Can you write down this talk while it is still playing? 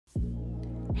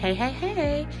Hey, hey,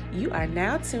 hey! You are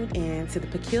now tuned in to the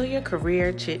Peculiar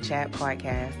Career Chit Chat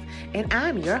podcast, and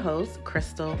I'm your host,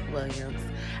 Crystal Williams.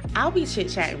 I'll be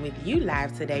chit-chatting with you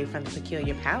live today from the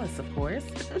Peculiar Palace, of course.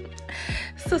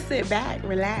 So sit back,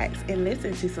 relax, and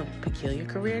listen to some Peculiar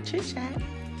Career Chit Chat.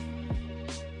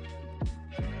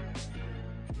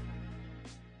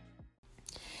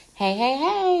 Hey, hey,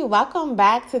 hey! Welcome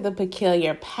back to the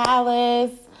Peculiar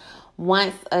Palace.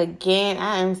 Once again,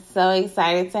 I am so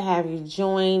excited to have you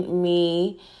join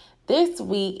me this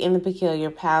week in the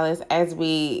Peculiar Palace as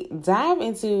we dive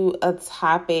into a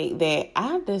topic that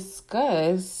I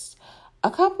discussed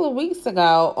a couple of weeks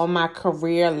ago on my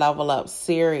Career Level Up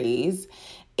series.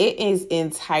 It is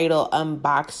entitled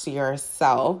Unbox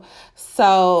Yourself.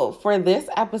 So for this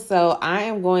episode, I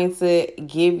am going to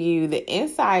give you the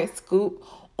inside scoop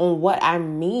on what I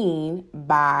mean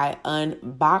by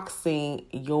unboxing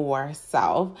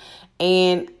yourself.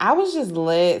 And I was just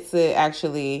led to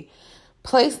actually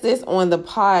place this on the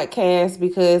podcast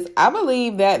because I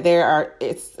believe that there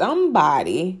is someone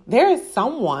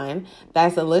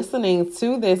that's listening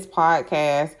to this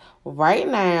podcast right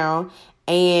now,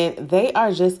 and they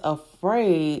are just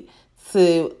afraid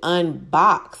to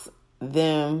unbox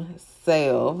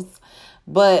themselves.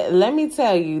 But let me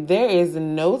tell you, there is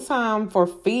no time for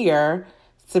fear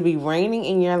to be reigning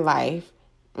in your life.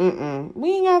 We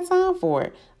ain't got time for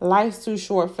it. Life's too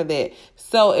short for that.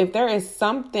 So if there is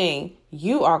something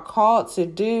you are called to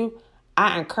do,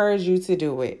 I encourage you to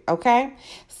do it, okay?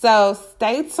 So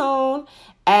stay tuned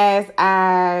as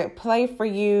I play for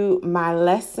you my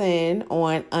lesson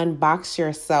on Unbox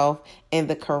Yourself in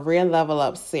the Career Level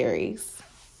Up series.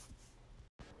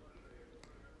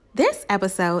 This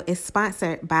episode is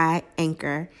sponsored by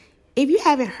Anchor. If you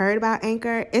haven't heard about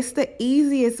Anchor, it's the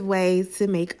easiest way to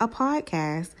make a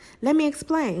podcast. Let me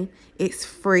explain. It's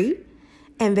free,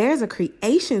 and there's a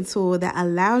creation tool that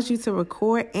allows you to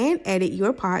record and edit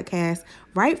your podcast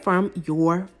right from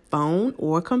your phone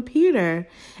or computer.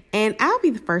 And I'll be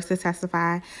the first to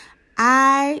testify.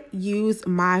 I use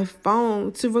my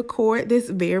phone to record this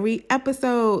very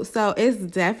episode, so it's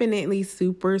definitely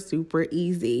super, super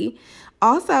easy.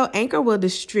 Also, Anchor will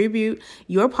distribute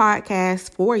your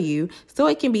podcast for you so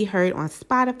it can be heard on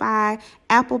Spotify,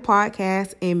 Apple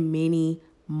Podcasts, and many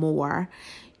more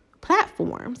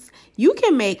platforms. You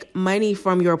can make money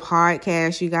from your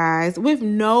podcast, you guys, with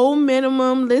no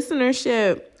minimum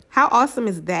listenership. How awesome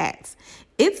is that?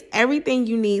 It's everything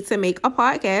you need to make a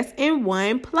podcast in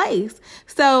one place.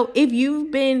 So if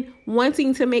you've been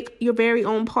wanting to make your very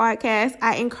own podcast,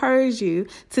 I encourage you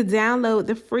to download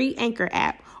the free Anchor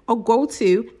app or go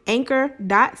to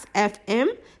anchor.fm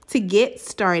to get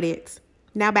started.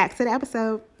 Now back to the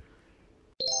episode.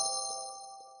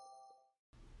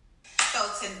 So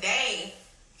today,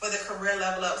 for the Career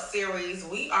Level Up series,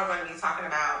 we are going to be talking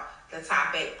about the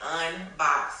topic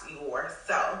Unbox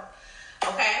Yourself.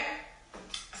 Okay?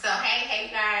 So, hey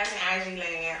guys in IG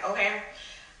land, okay?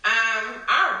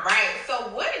 All right. So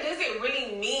what does it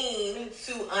really mean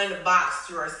to unbox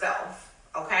yourself?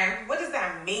 Okay? What does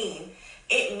that mean?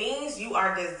 It means you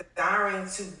are desiring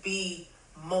to be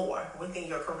more within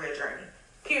your career journey.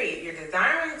 Period. You're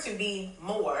desiring to be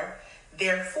more.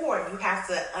 Therefore, you have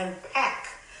to unpack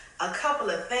a couple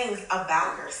of things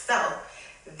about yourself.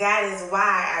 That is why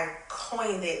I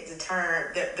coined it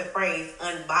the phrase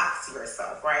unbox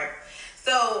yourself, right?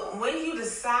 So when you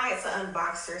decide to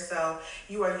unbox yourself,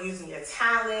 you are using your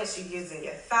talents, you're using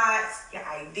your thoughts, your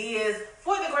ideas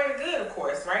for the greater good, of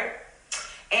course, right?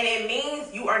 And it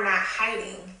means you are not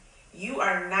hiding. You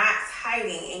are not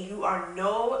hiding, and you are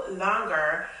no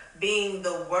longer being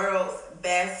the world's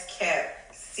best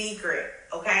kept secret,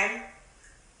 okay?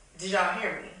 Did y'all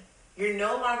hear me? You're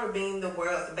no longer being the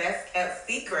world's best kept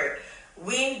secret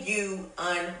when you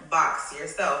unbox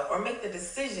yourself or make the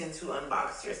decision to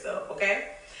unbox yourself, okay?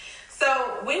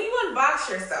 So when you unbox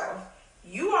yourself,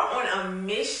 you are on a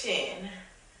mission.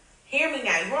 Hear me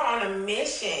now. You are on a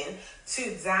mission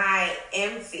to die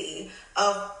empty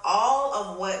of all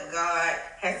of what God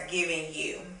has given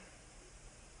you.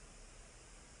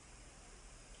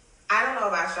 I don't know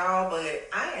about y'all, but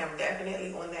I am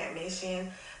definitely on that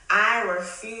mission. I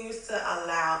refuse to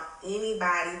allow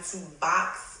anybody to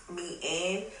box me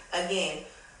in. Again,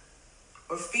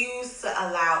 refuse to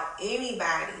allow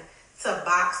anybody to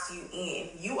box you in.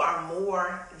 You are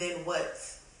more than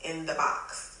what's in the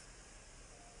box.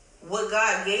 What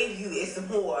God gave you is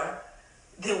more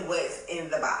than what's in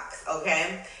the box,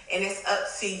 okay? And it's up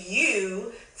to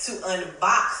you to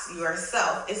unbox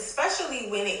yourself, especially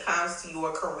when it comes to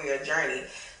your career journey.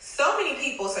 So many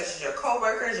people, such as your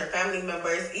coworkers, your family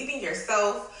members, even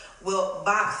yourself, will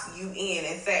box you in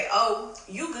and say, oh,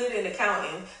 you good in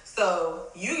accounting, so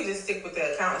you can just stick with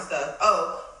the accounting stuff.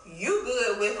 Oh, you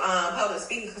good with public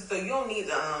speaking, so you don't need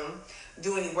to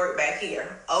do any work back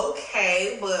here.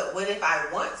 Okay, but what if I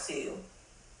want to?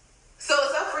 So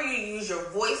it's up for you to use your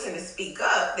voice and to speak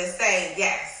up to say,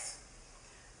 yes,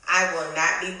 I will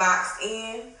not be boxed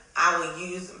in. I will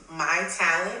use my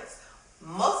talents,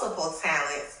 multiple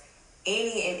talents,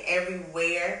 any and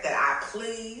everywhere that I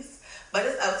please. But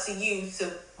it's up to you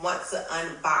to want to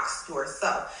unbox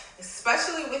yourself,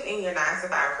 especially within your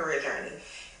 9-to-5 career journey.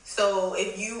 So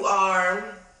if you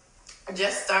are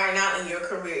just starting out in your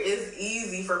career, it's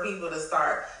easy for people to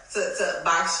start to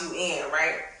box you in,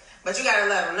 right? But you got to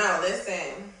let them know,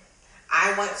 listen,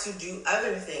 I want to do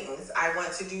other things. I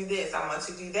want to do this. I want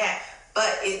to do that.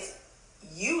 But it's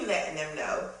you letting them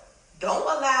know. Don't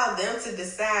allow them to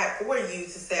decide for you to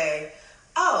say,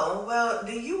 oh, well,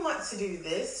 do you want to do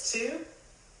this too?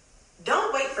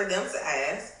 Don't wait for them to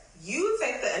ask. You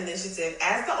take the initiative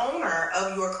as the owner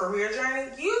of your career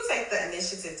journey. You take the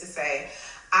initiative to say,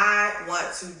 I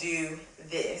want to do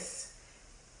this.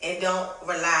 And don't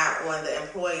rely on the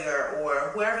employer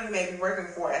or whoever you may be working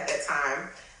for at that time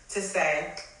to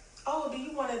say, oh, do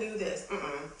you want to do this?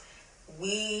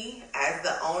 We, as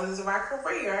the owners of our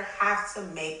career, have to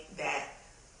make that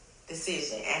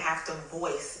decision and have to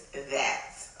voice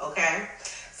that, okay?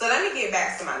 So let me get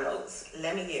back to my notes.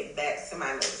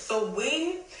 So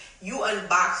when you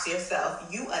unbox yourself,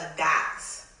 you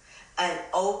adopt an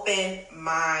open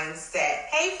mindset.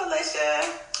 Hey,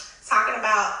 Felicia. Talking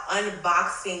about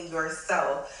unboxing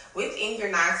yourself within your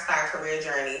 9-to-5 career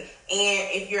journey. And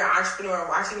if you're an entrepreneur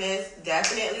watching this,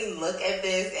 definitely look at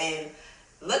this and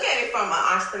look at it from an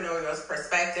entrepreneurial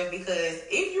perspective, because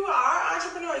if you are an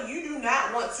entrepreneur, you do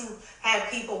not want to have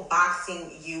people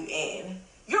boxing you in.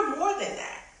 You're more than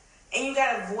that. And you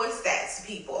got to voice that to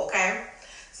people, okay?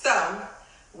 So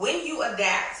when you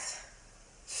adapt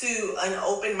to an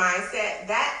open mindset,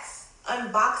 that's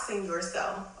unboxing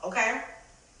yourself, okay?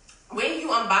 When you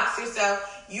unbox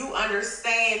yourself, you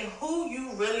understand who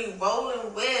you really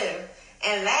rolling with.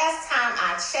 And last time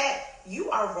I checked, you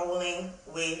are rolling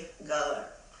with God.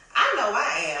 I know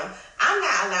I am. I'm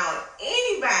not allowing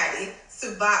anybody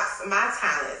to box my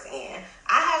talents in.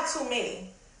 I have too many.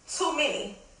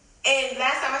 And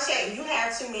last time I checked, you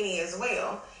have too many as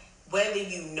well. Whether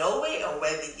you know it or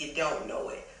whether you don't know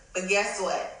it. But guess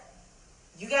what?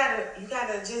 You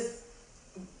gotta just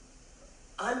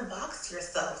unbox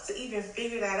yourself to even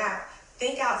figure that out.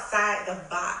 Think outside the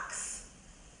box.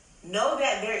 Know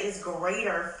that there is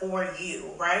greater for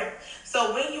you, right?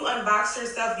 So when you unbox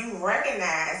yourself, you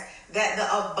recognize that the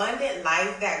abundant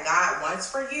life that God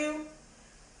wants for you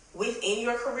within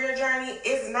your career journey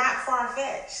is not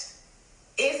far-fetched.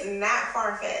 It's not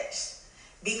far-fetched.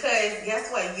 Because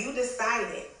guess what? You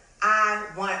decided, I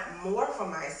want more for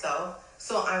myself,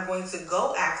 so I'm going to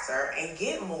go after and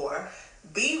get more.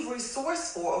 Be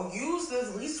resourceful, or use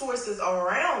the resources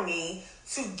around me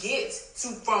to get to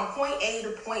from point A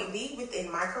to point B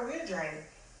within my career journey.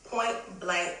 Point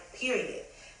blank, period.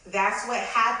 That's what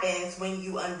happens when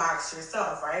you unbox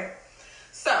yourself, right?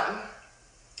 So,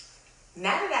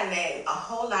 now that I named a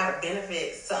whole lot of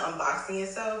benefits to unboxing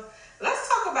yourself, let's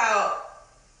talk about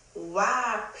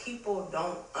why people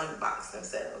don't unbox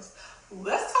themselves.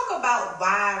 Let's talk about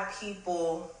why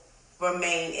people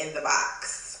remain in the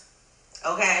box.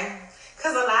 Okay?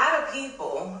 Because a lot of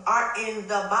people are in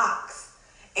the box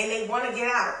and they want to get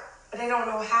out, but they don't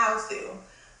know how to.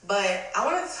 But I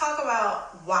want to talk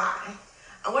about why.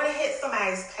 I want to hit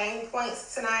somebody's pain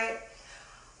points tonight.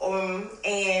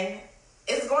 And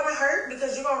it's going to hurt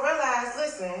because you're going to realize,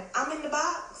 listen, I'm in the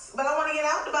box, but I want to get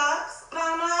out the box, but I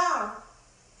don't know how.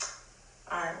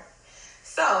 All right.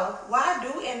 So why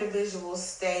do individuals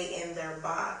stay in their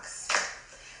box?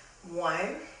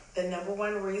 One, the number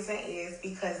one reason is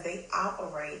because they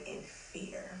operate in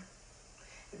fear.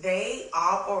 They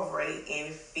operate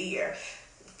in fear.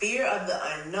 Fear of the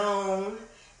unknown,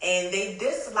 and they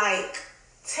dislike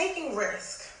taking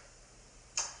risk.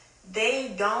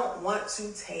 They don't want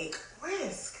to take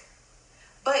risk.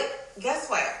 But guess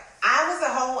what? I was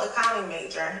a whole accounting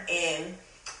major in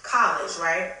college,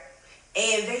 right?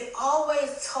 And they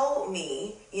always told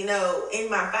me, you know, in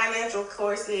my financial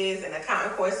courses and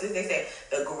accounting courses, they said,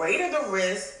 the greater the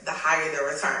risk, the higher the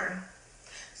return.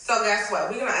 So guess what?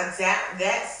 We're going to adapt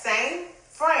that same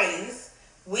phrase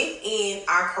within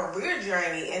our career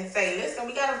journey and say, listen,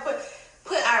 we got to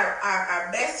put our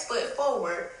best foot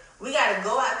forward. We got to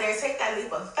go out there and take that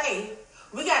leap of faith.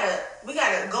 We got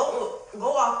to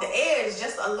go off the edge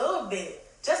just a little bit.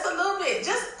 Just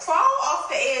crawl off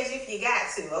the edge if you got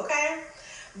to, okay?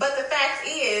 But the fact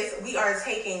is, we are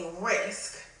taking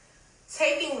risk.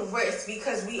 Taking risk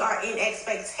because we are in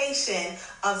expectation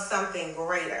of something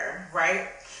greater, right?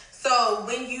 So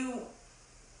when you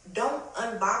don't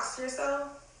unbox yourself,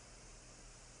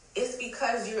 it's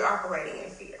because you're operating in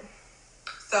fear.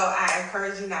 So I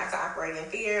encourage you not to operate in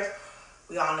fear.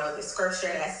 We all know the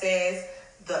scripture that says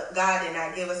God did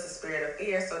not give us a spirit of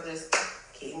fear. So just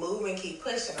keep moving, keep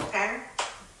pushing, okay?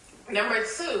 Number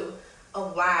 2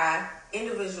 of why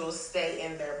individuals stay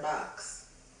in their box.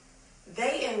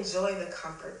 They enjoy the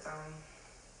comfort zone.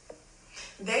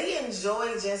 They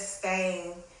enjoy just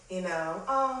staying,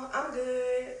 oh, I'm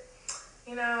good.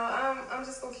 I'm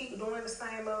just going to keep doing the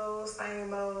same old.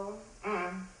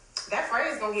 That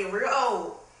phrase is going to get real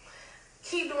old.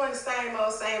 Keep doing the same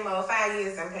old. 5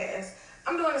 years and past.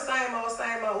 I'm doing the same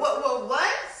old.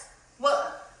 What?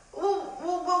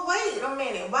 Well, wait a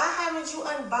minute. Why haven't you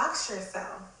unboxed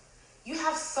yourself? You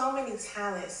have so many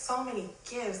talents, so many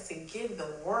gifts to give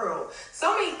the world,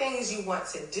 so many things you want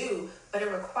to do, but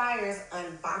it requires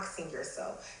unboxing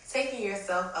yourself, taking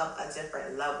yourself up a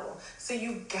different level. So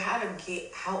you gotta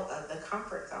get out of the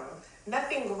comfort zone.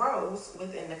 Nothing grows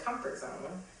within the comfort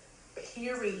zone,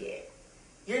 period.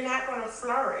 You're not gonna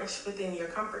flourish within your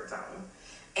comfort zone.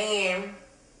 And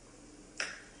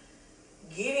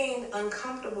getting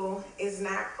uncomfortable is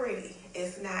not pretty,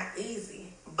 it's not easy.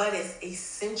 But it's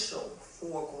essential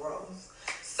for growth.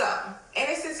 So, and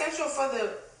it's essential for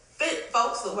the fit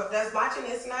folks that's watching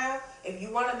this now. If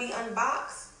you want to be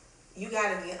unboxed, you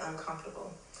got to get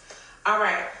uncomfortable. All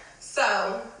right.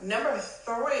 So, number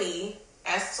 3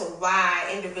 as to why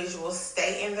individuals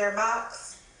stay in their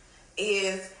box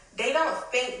is they don't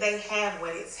think they have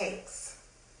what it takes.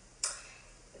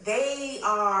 They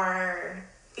are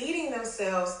feeding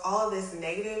themselves all this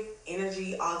negative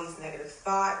energy, all these negative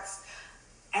thoughts.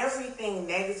 Everything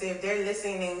negative. They're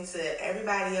listening to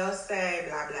everybody else say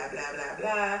blah, blah, blah, blah,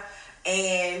 blah.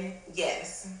 And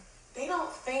yes, they don't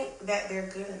think that they're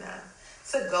good enough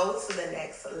to go to the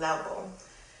next level.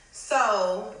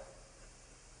 So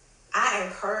I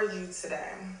encourage you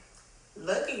today,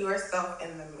 look at yourself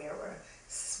in the mirror.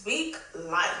 Speak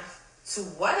life to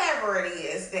whatever it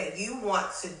is that you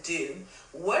want to do.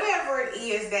 Whatever it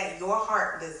is that your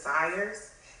heart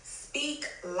desires, speak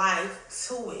life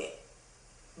to it.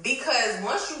 Because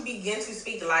once you begin to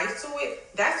speak life to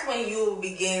it, that's when you'll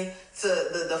begin to,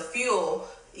 the fuel,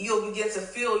 you'll begin to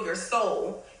fuel your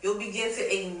soul. You'll begin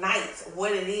to ignite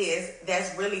what it is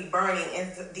that's really burning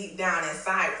deep down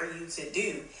inside for you to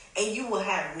do. And you will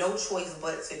have no choice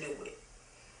but to do it.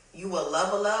 You will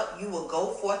level up, you will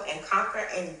go forth and conquer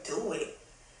and do it.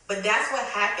 But that's what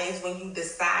happens when you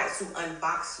decide to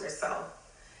unbox yourself.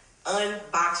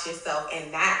 Unbox yourself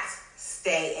and not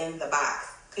stay in the box.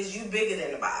 Because you bigger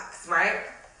than the box, right?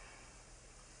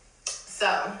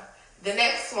 So, the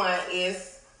next one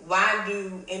is, why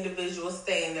do individuals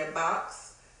stay in their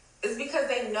box? It's because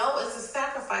they know it's a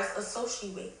sacrifice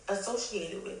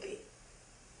associated with it.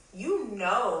 You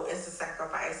know it's a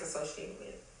sacrifice associated with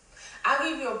it. I'll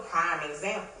give you a prime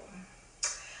example.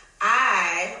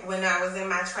 When I was in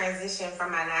my transition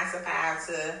from my 9-to-5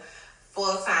 to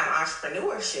full-time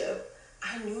entrepreneurship,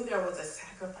 I knew there was a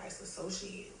sacrifice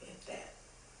associated with that.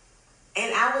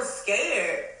 And I was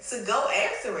scared to go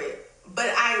after it. But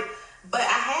I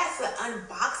had to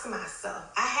unbox myself.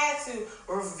 I had to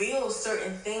reveal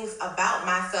certain things about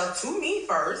myself to me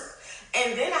first.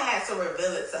 And then I had to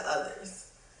reveal it to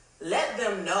others. Let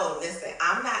them know, listen,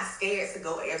 I'm not scared to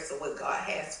go after what God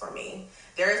has for me.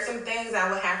 There are some things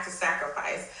I would have to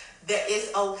sacrifice. That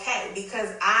it's okay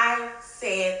because I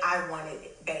said I wanted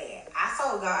it bad. I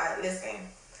told God, listen,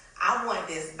 I want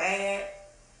this bad.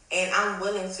 And I'm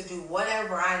willing to do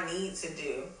whatever I need to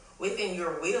do within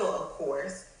your will, of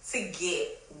course, to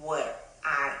get what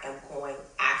I am going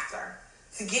after,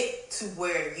 to get to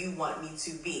where you want me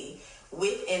to be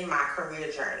within my career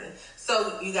journey.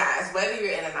 So you guys, whether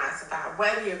you're in a 9-to-5,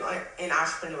 whether you're going in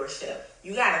entrepreneurship,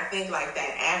 you got to think like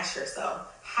that. Ask yourself,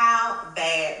 how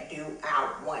bad do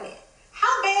I want it?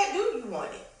 How bad do you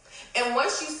want it? And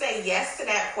once you say yes to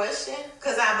that question,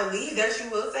 because I believe that you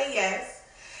will say yes,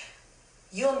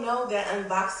 you'll know that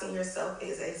unboxing yourself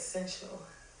is essential.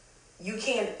 You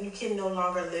can no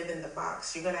longer live in the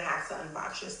box. You're going to have to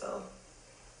unbox yourself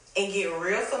and get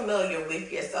real familiar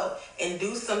with yourself and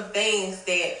do some things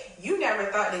that you never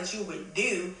thought that you would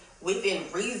do within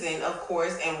reason, of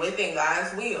course, and within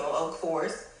God's will, of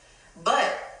course.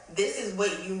 But this is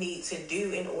what you need to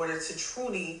do in order to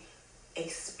truly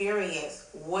experience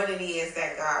what it is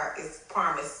that God has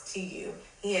promised to you.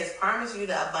 He has promised you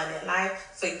the abundant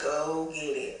life, so go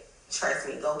get it. Trust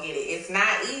me, go get it. It's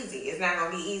not easy. It's not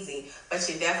going to be easy, but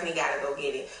you definitely got to go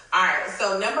get it. All right,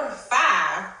 so number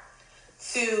 5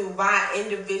 to why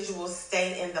individuals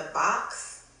stay in the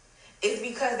box is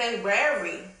because they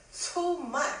worry too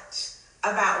much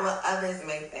about what others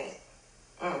may think.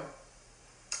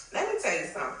 Let me tell you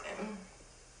something.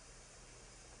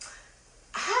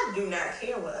 I do not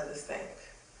care what others think.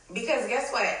 Because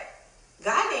guess what?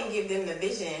 God didn't give them the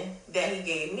vision that he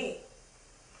gave me.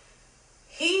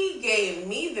 He gave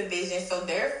me the vision, so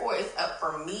therefore it's up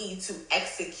for me to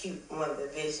execute on the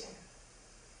vision.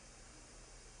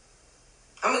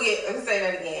 Let me say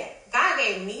that again. God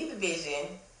gave me the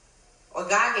vision, or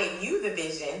God gave you the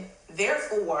vision,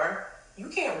 therefore you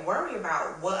can't worry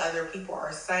about what other people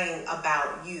are saying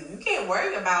about you. You can't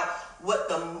worry about what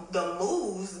the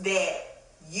moves that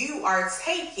you are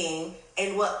taking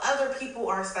and what other people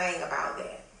are saying about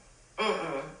that.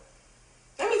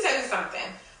 Let me tell you something.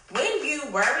 When you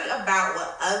worry about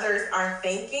what others are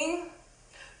thinking,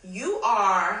 you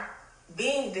are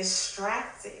being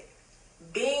distracted.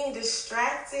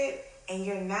 And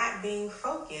you're not being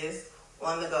focused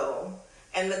on the goal.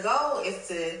 And the goal is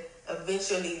to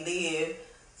eventually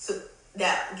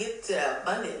get to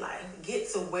abundant life. Get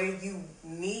to where you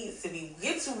need to be.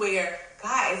 Get to where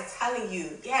God is telling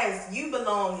you, yes, you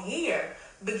belong here.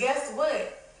 But guess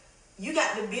what? You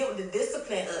got to build the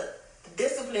discipline up. The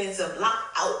discipline to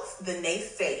block out the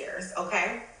naysayers,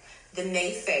 okay? The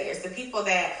naysayers, the people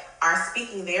that are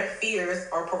speaking their fears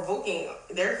or provoking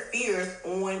their fears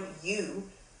on you.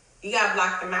 You got to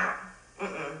block them out.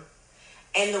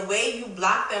 And the way you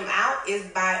block them out is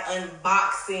by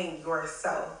unboxing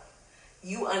yourself.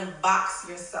 You unbox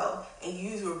yourself and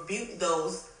you rebuke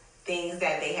those things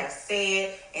that they have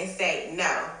said and say,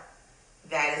 no,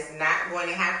 that is not going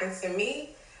to happen to me.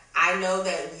 I know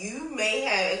that you may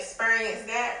have experienced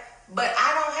that, but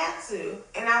I don't have to,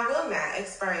 and I will not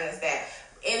experience that.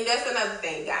 And that's another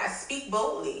thing, guys. Speak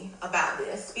boldly about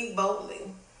this. Speak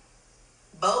boldly.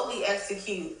 Boldly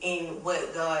execute in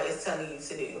what God is telling you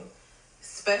to do,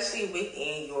 especially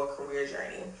within your career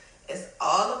journey. It's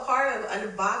all a part of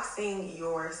unboxing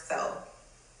yourself.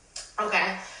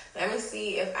 Okay, let me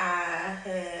see if I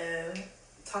have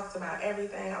talked about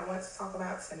everything I want to talk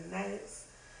about tonight.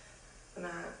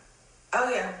 Oh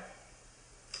yeah.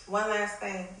 One last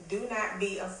thing. Do not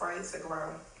be afraid to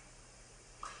grow.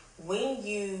 When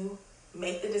you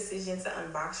make the decision to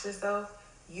unbox yourself,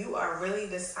 you are really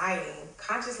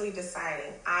consciously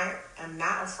deciding, I am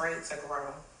not afraid to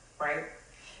grow, right?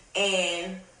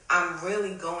 And I'm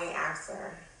really going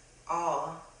after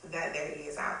all that there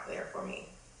is out there for me.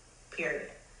 Period.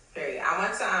 I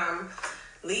want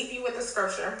to leave you with the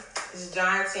scripture. It's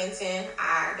John 10:10.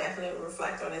 I definitely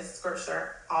reflect on this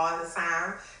scripture all the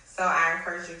time, so I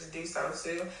encourage you to do so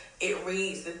too. It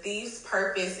reads, the thief's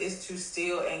purpose is to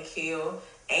steal and kill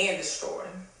and destroy.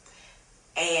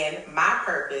 And my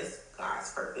purpose,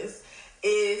 God's purpose,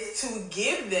 is to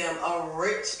give them a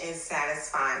rich and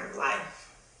satisfying life.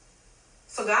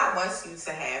 So God wants you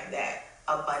to have that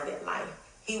abundant life.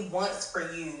 He wants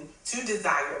for you to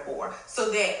desire more so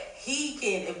that he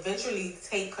can eventually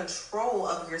take control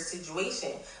of your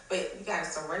situation. But you got to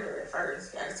surrender it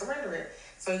first. You got to surrender it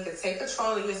so he can take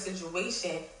control of your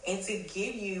situation and to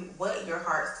give you what your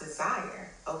heart's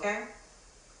desire. Okay?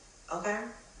 Okay?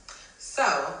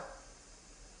 So,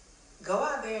 go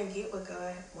out there and get what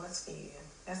God wants for you.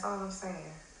 That's all I'm saying.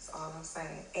 That's all I'm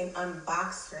saying. And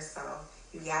unbox yourself.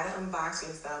 You got to unbox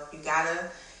yourself. You got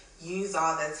to use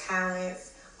all the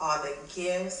talents, all the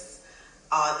gifts,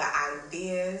 all the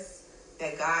ideas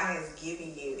that God has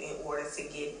given you in order to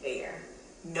get there.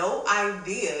 No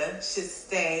idea should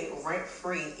stay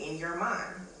rent-free in your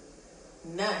mind.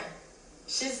 None.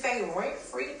 Should stay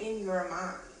rent-free in your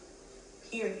mind.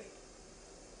 Period.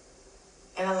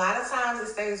 And a lot of times it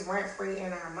stays rent-free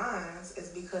in our minds is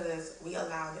because we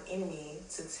allow the enemy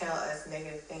to tell us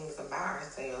negative things about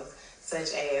ourselves,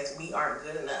 such as we aren't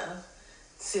good enough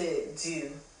to do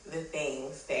the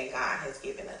things that God has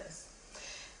given us.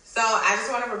 So I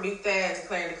just want to rebuke that and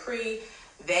declare and decree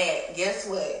that, guess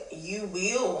what? You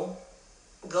will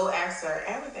go after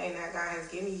everything that God has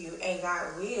given you, and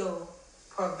God will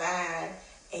provide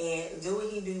and do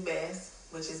what he do best,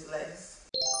 which is bless.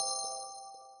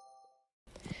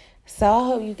 So I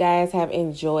hope you guys have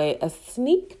enjoyed a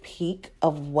sneak peek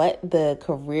of what the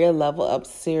Career Level Up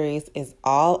series is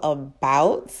all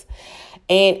about.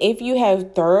 And if you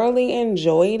have thoroughly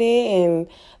enjoyed it and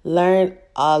learned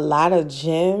a lot of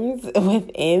gems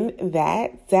within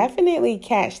that, definitely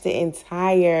catch the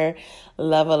entire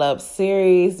Level Up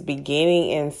series beginning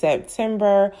in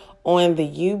September on the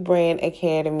U Brand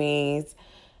Academy's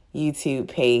YouTube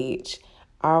page.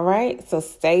 All right, so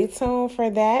stay tuned for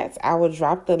that. I will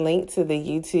drop the link to the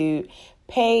YouTube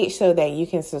page so that you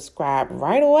can subscribe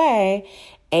right away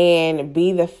and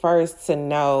be the first to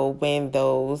know when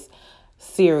those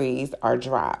series are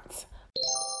dropped.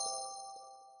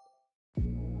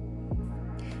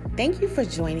 Thank you for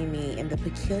joining me in the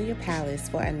Peculiar Palace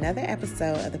for another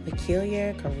episode of the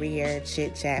Peculiar Career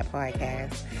Chit Chat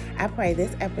podcast. I pray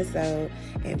this episode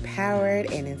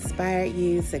empowered and inspired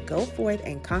you to go forth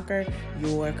and conquer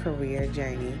your career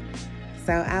journey.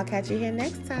 So I'll catch you here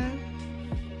next time.